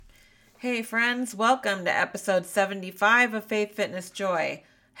Hey friends, welcome to episode 75 of Faith Fitness Joy.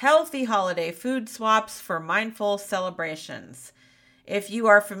 Healthy holiday food swaps for mindful celebrations. If you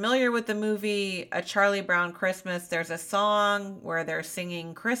are familiar with the movie A Charlie Brown Christmas, there's a song where they're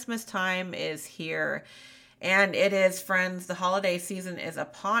singing Christmas time is here. And it is, friends, the holiday season is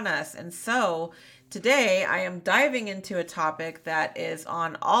upon us. And so today I am diving into a topic that is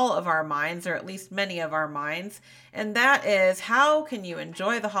on all of our minds, or at least many of our minds. And that is, how can you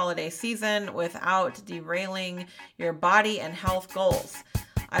enjoy the holiday season without derailing your body and health goals?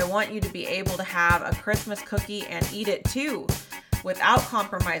 I want you to be able to have a Christmas cookie and eat it too, without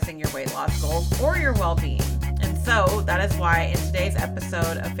compromising your weight loss goals or your well-being. And so that is why in today's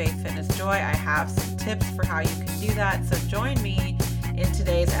episode of Faith Fitness Joy, I have some tips for how you can do that. So join me in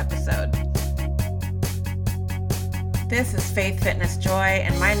today's episode. This is Faith Fitness Joy,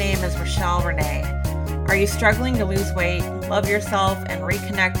 and my name is Rochelle Renee. Are you struggling to lose weight, love yourself, and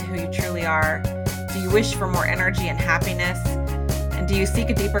reconnect to who you truly are? Do you wish for more energy and happiness? And do you seek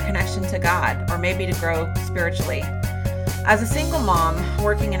a deeper connection to God, or maybe to grow spiritually? As a single mom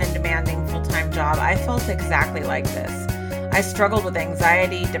working in a demanding full-time job, I felt exactly like this. I struggled with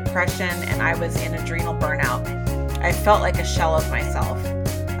anxiety, depression, and I was in adrenal burnout. I felt like a shell of myself.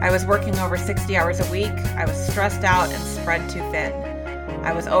 I was working over 60 hours a week. I was stressed out and spread too thin.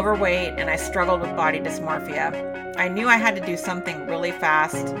 I was overweight and I struggled with body dysmorphia. I knew I had to do something really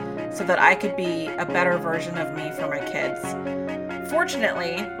fast so that I could be a better version of me for my kids.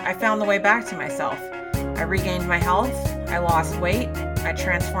 Fortunately, I found the way back to myself. I regained my health, I lost weight, I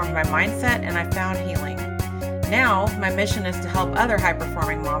transformed my mindset, and I found healing. Now, my mission is to help other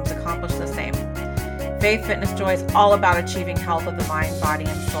high-performing moms accomplish the same. Faith Fitness Joy is all about achieving health of the mind, body,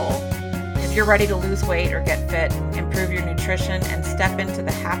 and soul. If you're ready to lose weight or get fit, improve your nutrition, and step into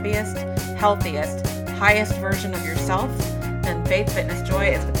the happiest, healthiest, highest version of yourself, then Faith Fitness Joy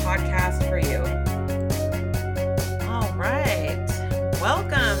is the podcast for you. All right.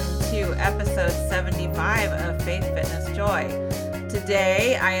 Welcome to episode 75 of Faith Fitness Joy.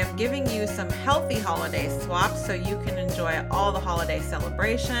 Today, I am giving you some healthy holiday swaps so you can enjoy all the holiday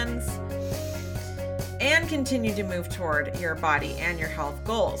celebrations and continue to move toward your body and your health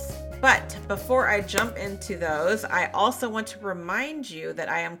goals. But before I jump into those, I also want to remind you that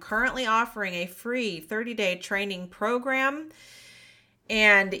I am currently offering a free 30-day training program.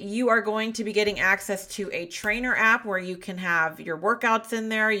 And you are going to be getting access to a trainer app where you can have your workouts in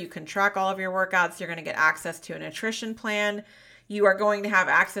there. You can track all of your workouts. You're going to get access to a nutrition plan. You are going to have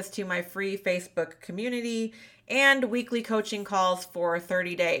access to my free Facebook community and weekly coaching calls for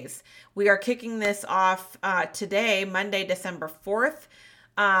 30 days. We are kicking this off today, Monday, December 4th.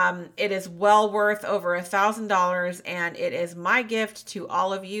 It is well worth over $1,000, and it is my gift to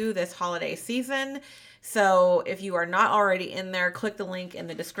all of you this holiday season. So if you are not already in there, click the link in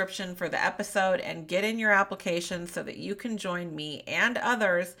the description for the episode and get in your application so that you can join me and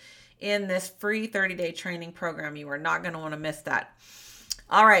others in this free 30-day training program. You are not going to want to miss that.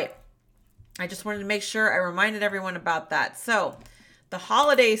 All right. I just wanted to make sure I reminded everyone about that. So the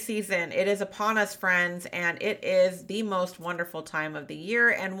holiday season, it is upon us, friends, and it is the most wonderful time of the year.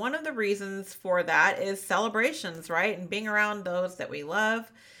 And one of the reasons for that is celebrations, right? And being around those that we love.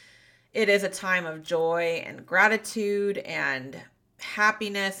 It is a time of joy and gratitude and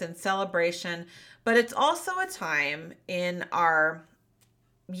happiness and celebration, but it's also a time in our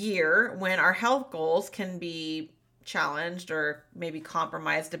year when our health goals can be challenged or maybe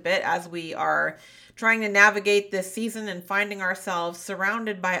compromised a bit as we are trying to navigate this season and finding ourselves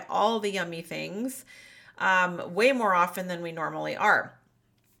surrounded by all the yummy things way more often than we normally are.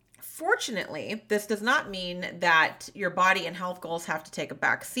 Fortunately, this does not mean that your body and health goals have to take a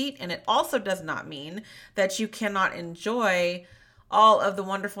back seat, and it also does not mean that you cannot enjoy all of the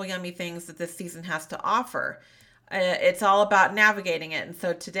wonderful, yummy things that this season has to offer. It's all about navigating it, and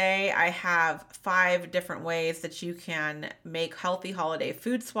so today I have 5 different ways that you can make healthy holiday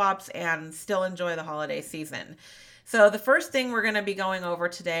food swaps and still enjoy the holiday season. So the first thing we're going to be going over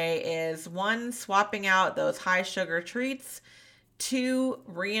today is 1, swapping out those high sugar treats. 2,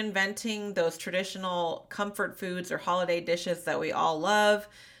 reinventing those traditional comfort foods or holiday dishes that we all love.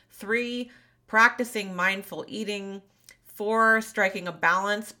 3, practicing mindful eating. 4, striking a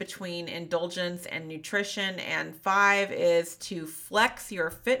balance between indulgence and nutrition. And 5 is to flex your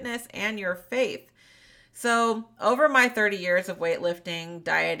fitness and your faith. So over my 30 years of weightlifting,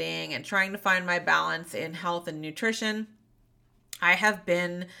 dieting, and trying to find my balance in health and nutrition, I have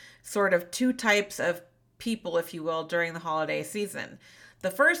been sort of 2 types of people, if you will, during the holiday season.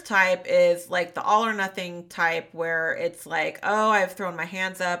 The first type is like the all or nothing type where it's like, oh, I've thrown my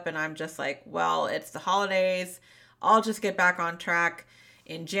hands up and I'm just like, well, it's the holidays. I'll just get back on track.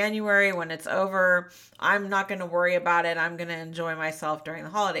 in January when it's over. I'm not going to worry about it. I'm going to enjoy myself during the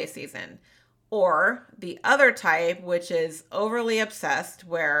holiday season. Or the other type, which is overly obsessed,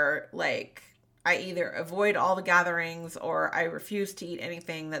 where like I either avoid all the gatherings or I refuse to eat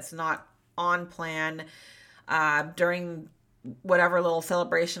anything that's not on plan during whatever little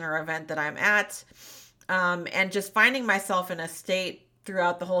celebration or event that I'm at. And just finding myself in a state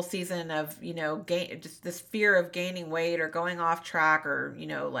throughout the whole season of, just this fear of gaining weight or going off track, or,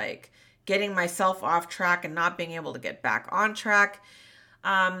 like getting myself off track and not being able to get back on track.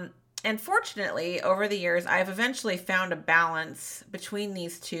 And fortunately, over the years, I've eventually found a balance between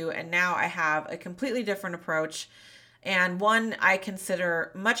these two, and now I have a completely different approach, and one I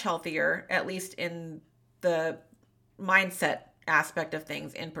consider much healthier, at least in the mindset aspect of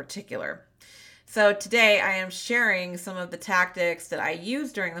things in particular. So today I am sharing some of the tactics that I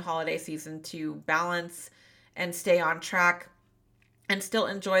use during the holiday season to balance and stay on track and still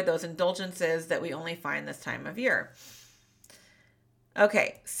enjoy those indulgences that we only find this time of year.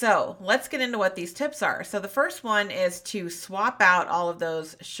 Okay, so let's get into what these tips are. So the first one is to swap out all of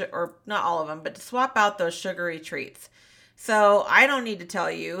those, or not all of them, but to swap out those sugary treats. So I don't need to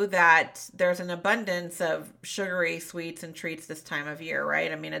tell you that there's an abundance of sugary sweets and treats this time of year,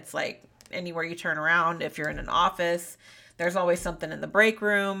 right? I mean, it's like anywhere you turn around, if you're in an office, there's always something in the break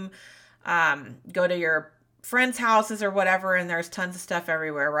room. Go to your friends' houses or whatever, and there's tons of stuff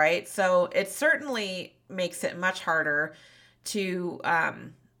everywhere, right? So it certainly makes it much harder to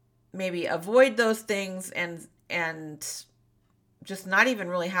maybe avoid those things and just not even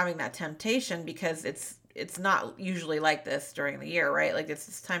really having that temptation, because it's not usually like this during the year, right? Like it's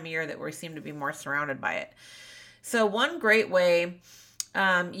this time of year that we seem to be more surrounded by it. So one great way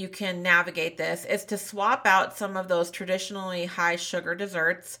you can navigate this is to swap out some of those traditionally high sugar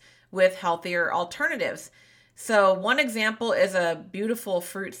desserts with healthier alternatives. So one example is a beautiful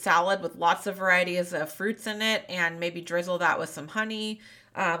fruit salad with lots of varieties of fruits in it, and maybe drizzle that with some honey.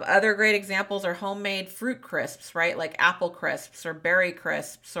 Other great examples are homemade fruit crisps, right? Like apple crisps or berry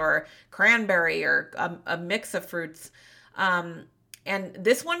crisps or cranberry, or a mix of fruits. And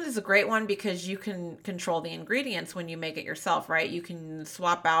this one is a great one because you can control the ingredients when you make it yourself, right? You can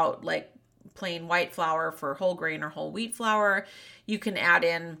swap out like plain white flour for whole grain or whole wheat flour. You can add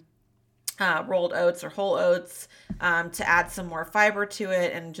in rolled oats or whole oats to add some more fiber to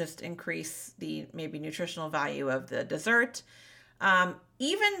it and just increase the maybe nutritional value of the dessert.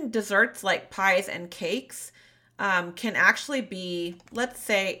 Even desserts like pies and cakes can actually be, let's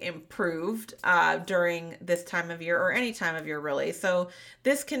say, improved during this time of year, or any time of year really. So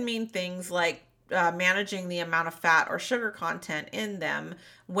this can mean things like managing the amount of fat or sugar content in them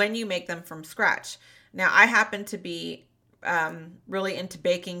when you make them from scratch. Now, I happen to be really into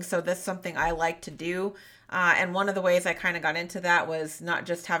baking, so that's something I like to do. And one of the ways I kind of got into that was not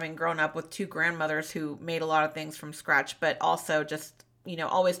just having grown up with two grandmothers who made a lot of things from scratch, but also just,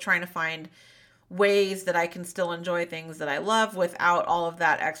 always trying to find ways that I can still enjoy things that I love without all of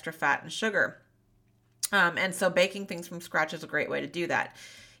that extra fat and sugar. And so baking things from scratch is a great way to do that.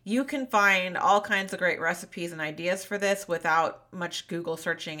 You can find all kinds of great recipes and ideas for this without much Google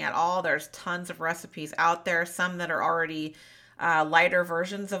searching at all. There's tons of recipes out there, some that are already lighter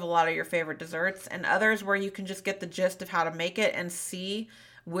versions of a lot of your favorite desserts, and others where you can just get the gist of how to make it and see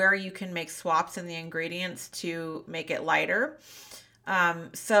where you can make swaps in the ingredients to make it lighter.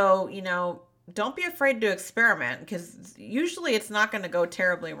 So, don't be afraid to experiment, because usually it's not going to go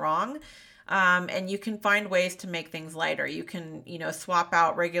terribly wrong. And you can find ways to make things lighter. You can, swap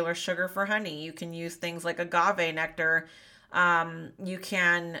out regular sugar for honey. You can use things like agave nectar. You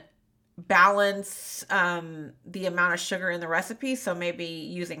can balance the amount of sugar in the recipe. So maybe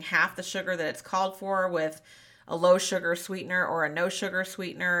using half the sugar that it's called for with a low sugar sweetener or a no sugar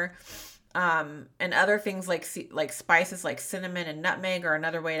sweetener. And other things like spices like cinnamon and nutmeg are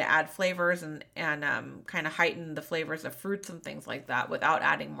another way to add flavors and kind of heighten the flavors of fruits and things like that without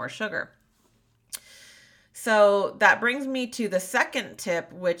adding more sugar. So that brings me to the second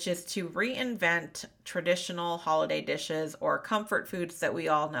tip, which is to reinvent traditional holiday dishes or comfort foods that we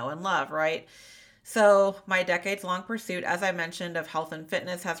all know and love, right? So my decades-long pursuit, as I mentioned, of health and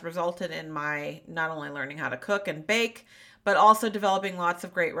fitness has resulted in my not only learning how to cook and bake, but also developing lots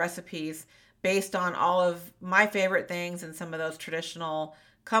of great recipes based on all of my favorite things and some of those traditional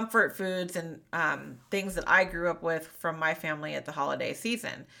comfort foods and things that I grew up with from my family at the holiday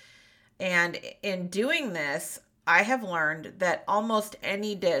season. And in doing this, I have learned that almost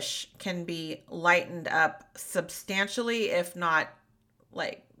any dish can be lightened up substantially, if not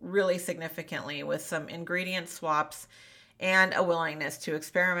like really significantly, with some ingredient swaps and a willingness to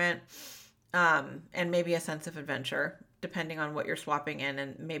experiment and maybe a sense of adventure. depending on what you're swapping in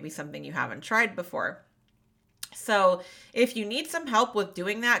and maybe something you haven't tried before. So if you need some help with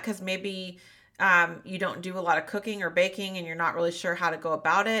doing that, because maybe you don't do a lot of cooking or baking and you're not really sure how to go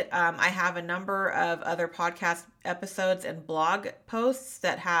about it, I have a number of other podcast episodes and blog posts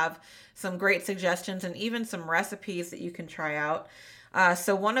that have some great suggestions and even some recipes that you can try out.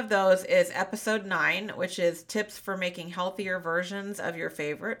 So one of those is episode 9, which is tips for making healthier versions of your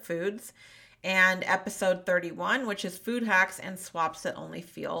favorite foods, and episode 31, which is food hacks and swaps that only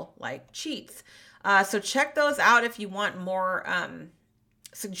feel like cheats. So check those out if you want more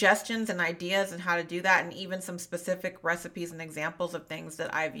suggestions and ideas on how to do that, and even some specific recipes and examples of things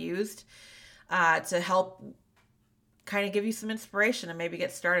that I've used to help kind of give you some inspiration and maybe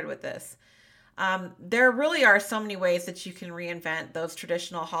get started with this. There really are so many ways that you can reinvent those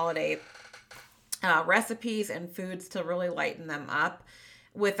traditional holiday recipes and foods to really lighten them up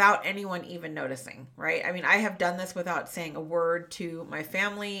without anyone even noticing, right? I mean, I have done this without saying a word to my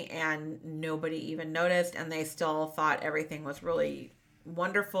family and nobody even noticed, and they still thought everything was really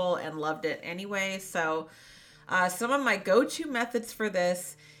wonderful and loved it anyway. So some of my go-to methods for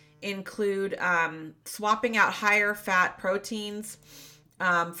this include swapping out higher fat proteins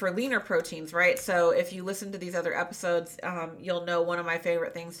for leaner proteins, right? So if you listen to these other episodes, you'll know one of my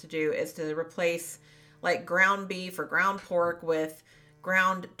favorite things to do is to replace like ground beef or ground pork with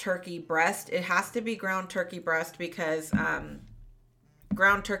ground turkey breast. It has to be ground turkey breast because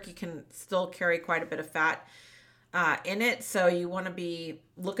ground turkey can still carry quite a bit of fat in it. So you want to be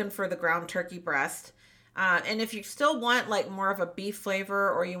looking for the ground turkey breast. And if you still want like more of a beef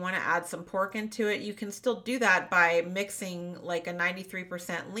flavor or you want to add some pork into it, you can still do that by mixing like a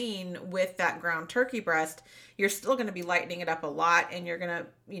 93% lean with that ground turkey breast. You're still going to be lightening it up a lot, and you're going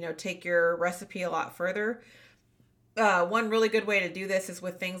to, take your recipe a lot further. One really good way to do this is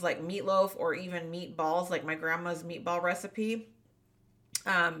with things like meatloaf or even meatballs, like my grandma's meatball recipe.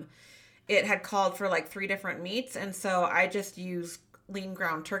 It had called for like 3 different meats, and so I just use lean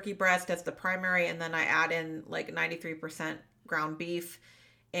ground turkey breast as the primary, and then I add in like 93% ground beef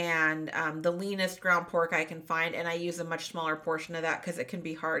and the leanest ground pork I can find, and I use a much smaller portion of that because it can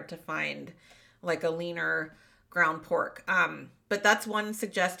be hard to find like a leaner ground pork. But that's one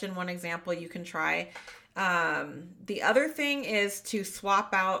suggestion, one example you can try. The other thing is to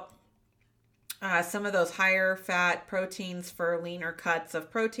swap out some of those higher fat proteins for leaner cuts of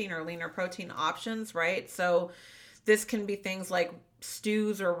protein or leaner protein options, right? So this can be things like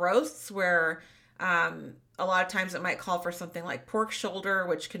stews or roasts where a lot of times it might call for something like pork shoulder,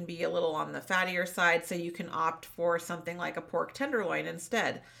 which can be a little on the fattier side. So you can opt for something like a pork tenderloin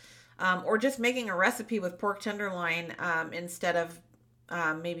instead. Or just making a recipe with pork tenderloin instead of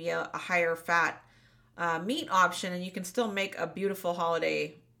maybe a higher fat meat option, and you can still make a beautiful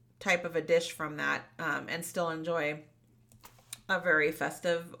holiday type of a dish from that and still enjoy a very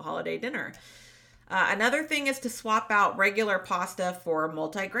festive holiday dinner. Another thing is to swap out regular pasta for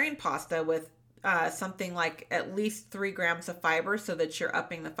multi-grain pasta with something like at least 3 grams of fiber so that you're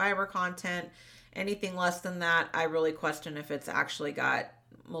upping the fiber content. Anything less than that, I really question if it's actually got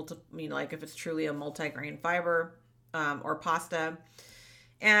like if it's truly a multi-grain fiber or pasta.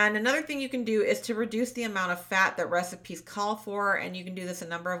 And another thing you can do is to reduce the amount of fat that recipes call for, and you can do this a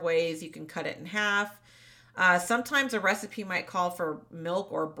number of ways. You can cut it in half. Sometimes a recipe might call for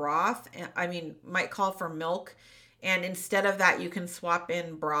milk or broth. Might call for milk, and instead of that, you can swap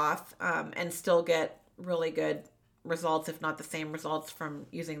in broth and still get really good results, if not the same results, from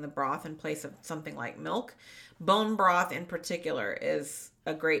using the broth in place of something like milk. Bone broth in particular is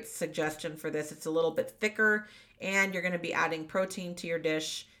a great suggestion for this. It's a little bit thicker, and you're going to be adding protein to your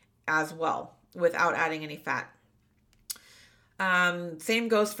dish as well without adding any fat. Same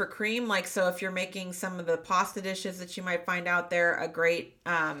goes for cream. So if you're making some of the pasta dishes that you might find out there, a great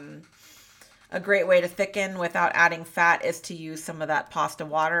way to thicken without adding fat is to use some of that pasta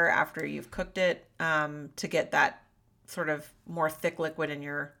water after you've cooked it to get that sort of more thick liquid in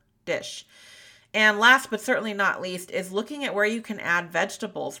your dish. And last but certainly not least is looking at where you can add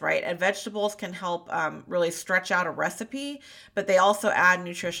vegetables, right? And vegetables can help really stretch out a recipe, but they also add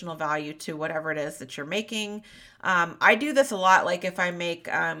nutritional value to whatever it is that you're making. I do this a lot, like if I make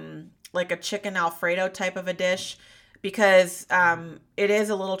like a chicken Alfredo type of a dish, because it is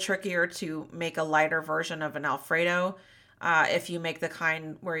a little trickier to make a lighter version of an Alfredo if you make the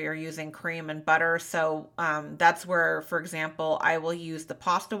kind where you're using cream and butter. So that's where, for example, I will use the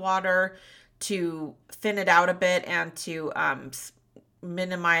pasta water to thin it out a bit and to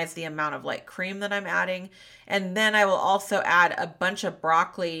minimize the amount of like cream that I'm adding. And then I will also add a bunch of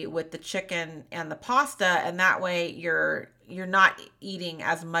broccoli with the chicken and the pasta, and that way you're not eating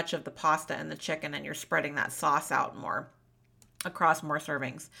as much of the pasta and the chicken, and you're spreading that sauce out more across more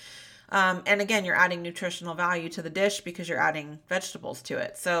servings. And again, you're adding nutritional value to the dish because you're adding vegetables to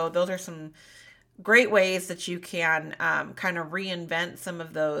it. So those are some great ways that you can kind of reinvent some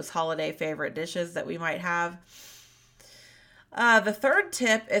of those holiday favorite dishes that we might have. The third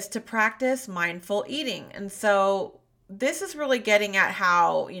tip is to practice mindful eating. And so this is really getting at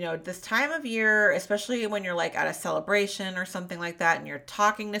how, this time of year, especially when you're like at a celebration or something like that, and you're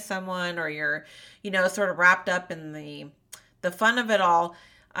talking to someone, or you're, sort of wrapped up in the fun of it all,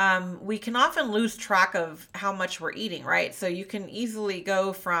 we can often lose track of how much we're eating, right? So you can easily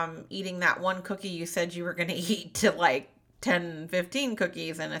go from eating that one cookie you said you were going to eat to like 10, 15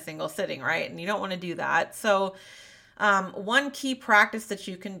 cookies in a single sitting, right? And you don't want to do that. So one key practice that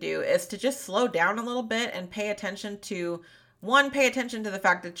you can do is to just slow down a little bit and pay attention to the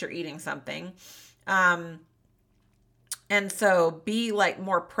fact that you're eating something. And so be like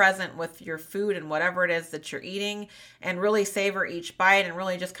more present with your food and whatever it is that you're eating, and really savor each bite and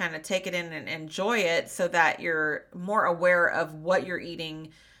really just kind of take it in and enjoy it, so that you're more aware of what you're eating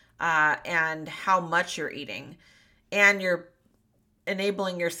and how much you're eating. And you're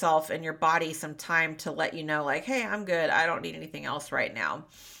enabling yourself and your body some time to let you know, like, hey, I'm good. I don't need anything else right now.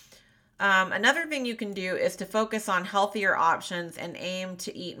 Another thing you can do is to focus on healthier options and aim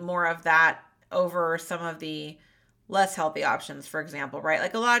to eat more of that over some of the less healthy options, for example, right?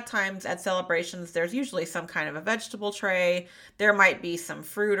 Like a lot of times at celebrations, there's usually some kind of a vegetable tray. There might be some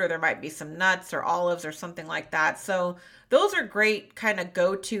fruit, or there might be some nuts or olives or something like that. So those are great kind of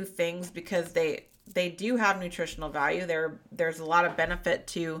go-to things because they do have nutritional value. There's a lot of benefit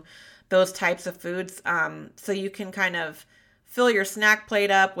to those types of foods. So you can kind of fill your snack plate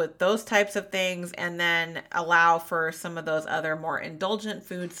up with those types of things, and then allow for some of those other more indulgent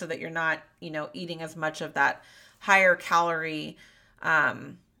foods so that you're not, eating as much of that higher calorie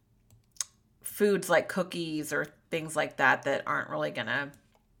foods like cookies or things like that aren't really going to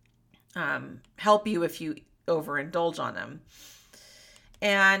help you if you overindulge on them.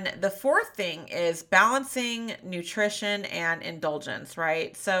 And the fourth thing is balancing nutrition and indulgence,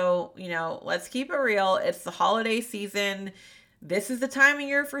 right? So, let's keep it real. It's the holiday season. This is the time of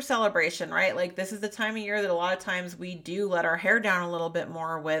year for celebration, right? Like this is the time of year that a lot of times we do let our hair down a little bit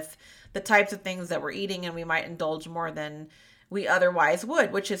more with the types of things that we're eating, and we might indulge more than we otherwise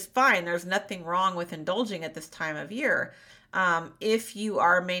would, which is fine. There's nothing wrong with indulging at this time of year. If you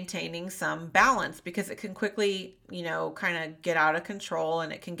are maintaining some balance, because it can quickly, kind of get out of control,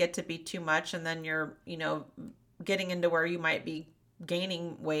 and it can get to be too much. And then you're, getting into where you might be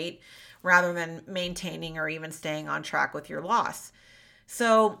gaining weight rather than maintaining or even staying on track with your loss.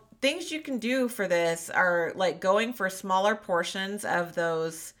 So things you can do for this are like going for smaller portions of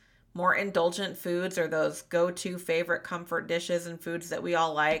those more indulgent foods, or those go-to favorite comfort dishes and foods that we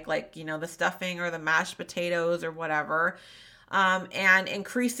all like, the stuffing or the mashed potatoes or whatever, and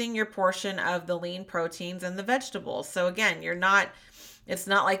increasing your portion of the lean proteins and the vegetables. So again, it's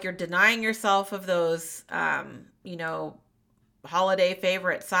not like you're denying yourself of those, holiday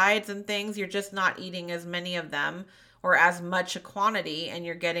favorite sides and things. You're just not eating as many of them or as much a quantity, and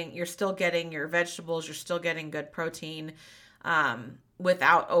you're still getting your vegetables, you're still getting good protein,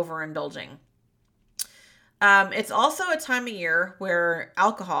 without overindulging. It's also a time of year where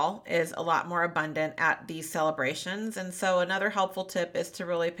alcohol is a lot more abundant at these celebrations. And so another helpful tip is to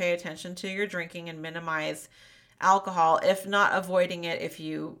really pay attention to your drinking and minimize alcohol, if not avoiding it if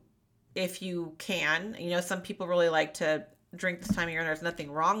you can. Some people really like to drink this time of year, and there's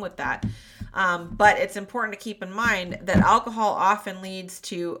nothing wrong with that. But it's important to keep in mind that alcohol often leads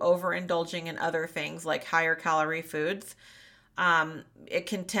to overindulging in other things like higher calorie foods. It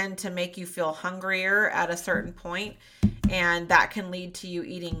can tend to make you feel hungrier at a certain point, and that can lead to you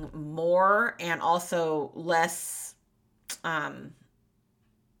eating more and also less,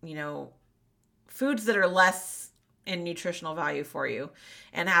 foods that are less in nutritional value for you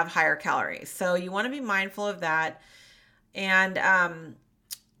and have higher calories. So you want to be mindful of that. And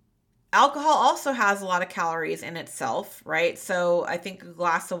alcohol also has a lot of calories in itself, right? So I think a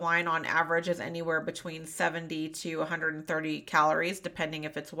glass of wine on average is anywhere between 70 to 130 calories, depending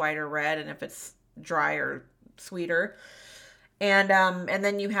if it's white or red and if it's dry or sweeter. And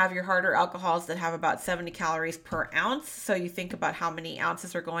then you have your harder alcohols that have about 70 calories per ounce. So you think about how many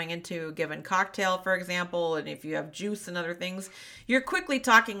ounces are going into a given cocktail, for example. And if you have juice and other things, you're quickly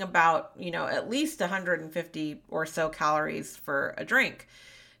talking about, at least 150 or so calories for a drink.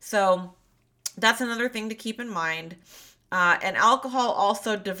 So that's another thing to keep in mind. And alcohol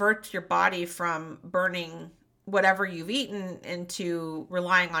also diverts your body from burning whatever you've eaten into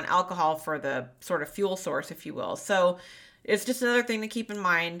relying on alcohol for the sort of fuel source, if you will. So it's just another thing to keep in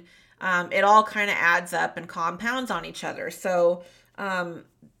mind. It all kind of adds up and compounds on each other. So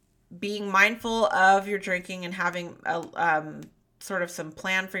being mindful of your drinking and having a sort of some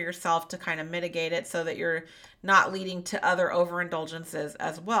plan for yourself to kind of mitigate it so that you're not leading to other overindulgences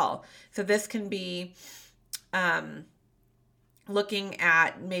as well. So this can be looking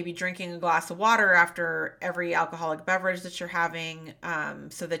at maybe drinking a glass of water after every alcoholic beverage that you're having,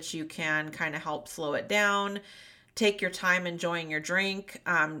 so that you can kind of help slow it down. Take your time enjoying your drink,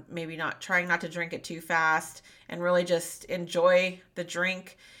 maybe trying not to drink it too fast, and really just enjoy the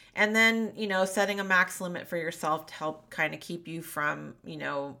drink. And then, setting a max limit for yourself to help kind of keep you from,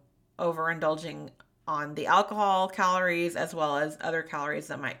 overindulging on the alcohol calories as well as other calories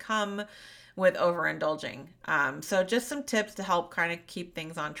that might come with overindulging. So just some tips to help kind of keep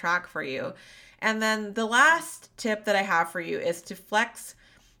things on track for you. And then the last tip that I have for you is to flex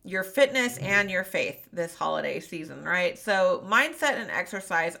your fitness and your faith this holiday season, right? So mindset and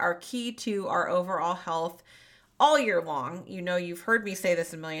exercise are key to our overall health all year long. You've heard me say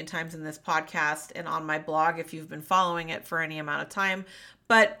this a million times in this podcast and on my blog if you've been following it for any amount of time.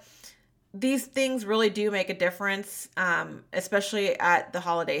 But these things really do make a difference, especially at the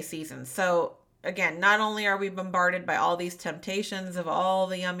holiday season. So again, not only are we bombarded by all these temptations of all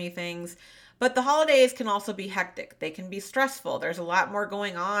the yummy things, but the holidays can also be hectic. They can be stressful. There's a lot more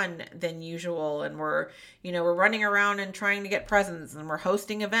going on than usual. And we're running around and trying to get presents, and we're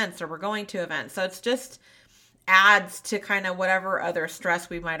hosting events or we're going to events. So it's just adds to kind of whatever other stress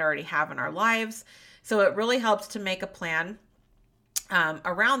we might already have in our lives. So it really helps to make a plan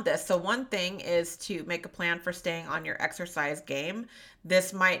around this. So one thing is to make a plan for staying on your exercise game.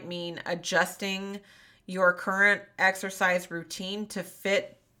 This might mean adjusting your current exercise routine to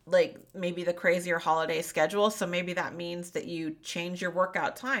fit like maybe the crazier holiday schedule. So maybe that means that you change your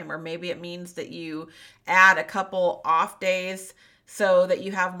workout time, or maybe it means that you add a couple off days so that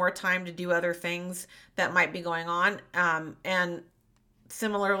you have more time to do other things that might be going on. And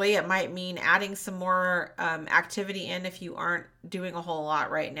similarly, it might mean adding some more activity in if you aren't doing a whole lot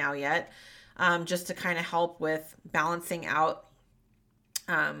right now yet, just to kind of help with balancing out,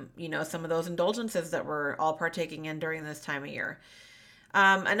 some of those indulgences that we're all partaking in during this time of year.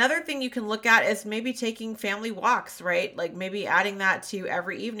 Another thing you can look at is maybe taking family walks, right? Like maybe adding that to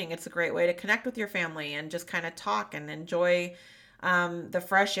every evening. It's a great way to connect with your family and just kind of talk and enjoy the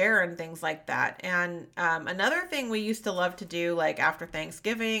fresh air and things like that. And another thing we used to love to do, like after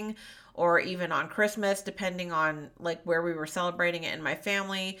Thanksgiving or even on Christmas, depending on like where we were celebrating it in my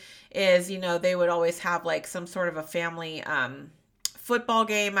family, is, they would always have like some sort of a family football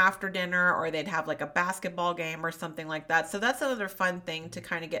game after dinner, or they'd have like a basketball game or something like that. So that's another fun thing to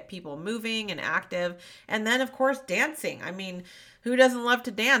kind of get people moving and active. And then of course, dancing. I mean, who doesn't love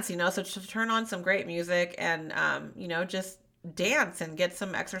to dance, So to turn on some great music and, just dance and get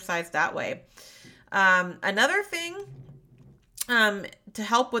some exercise that way. Another thing to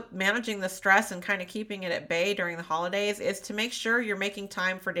help with managing the stress and kind of keeping it at bay during the holidays is to make sure you're making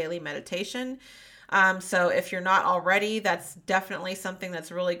time for daily meditation. So if you're not already, that's definitely something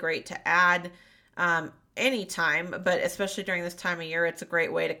that's really great to add anytime, but especially during this time of year, it's a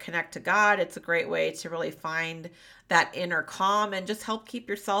great way to connect to God. It's a great way to really find that inner calm and just help keep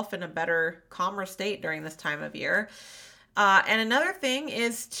yourself in a better, calmer state during this time of year. And another thing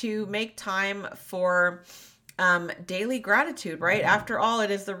is to make time for daily gratitude, right? After all,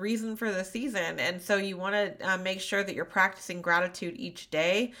 it is the reason for the season. And so you want to make sure that you're practicing gratitude each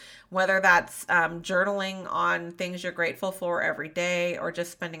day, whether that's journaling on things you're grateful for every day, or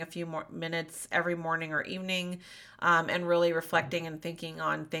just spending a few more minutes every morning or evening and really reflecting and thinking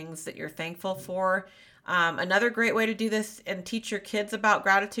on things that you're thankful for. Another great way to do this and teach your kids about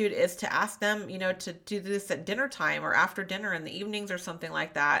gratitude is to ask them, to do this at dinner time or after dinner in the evenings or something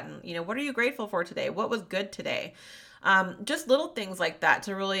like that. And, what are you grateful for today? What was good today? Just little things like that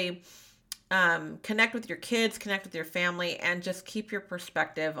to really connect with your kids, connect with your family, and just keep your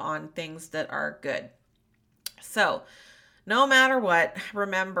perspective on things that are good. So no matter what,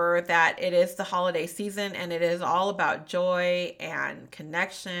 remember that it is the holiday season and it is all about joy and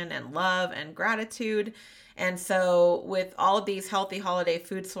connection and love and gratitude. And so with all of these healthy holiday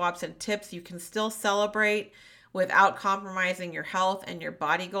food swaps and tips, you can still celebrate without compromising your health and your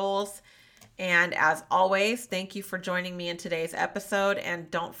body goals. And as always, thank you for joining me in today's episode. And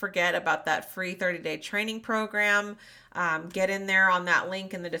don't forget about that free 30-day training program. Get in there on that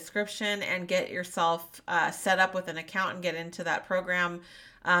link in the description and get yourself set up with an account and get into that program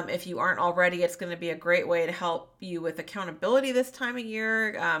If you aren't already, it's going to be a great way to help you with accountability this time of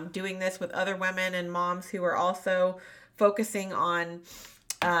year, doing this with other women and moms who are also focusing on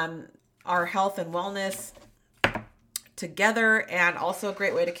our health and wellness together, and also a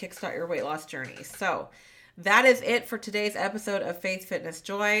great way to kickstart your weight loss journey. So that is it for today's episode of Faith, Fitness,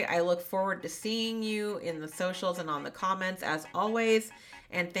 Joy. I look forward to seeing you in the socials and on the comments as always.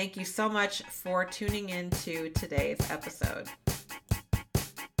 And thank you so much for tuning in to today's episode.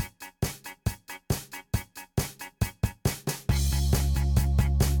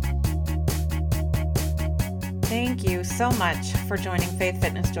 Thank you so much for joining Faith,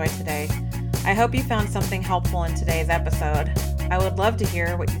 Fitness, Joy today. I hope you found something helpful in today's episode. I would love to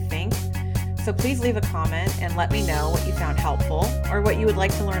hear what you think. So please leave a comment and let me know what you found helpful or what you would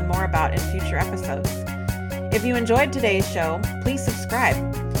like to learn more about in future episodes. If you enjoyed today's show, please subscribe.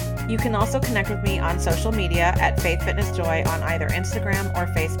 You can also connect with me on social media at Faith Fitness Joy on either Instagram or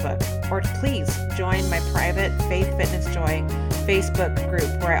Facebook. Or please join my private Faith Fitness Joy Facebook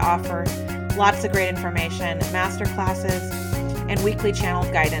group where I offer lots of great information, master classes, and weekly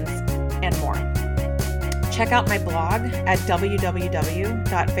channeled guidance, and more. Check out my blog at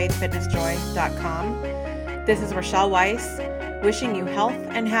www.faithfitnessjoy.com. This is Rochelle Weiss, wishing you health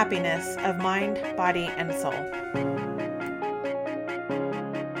and happiness of mind, body, and soul.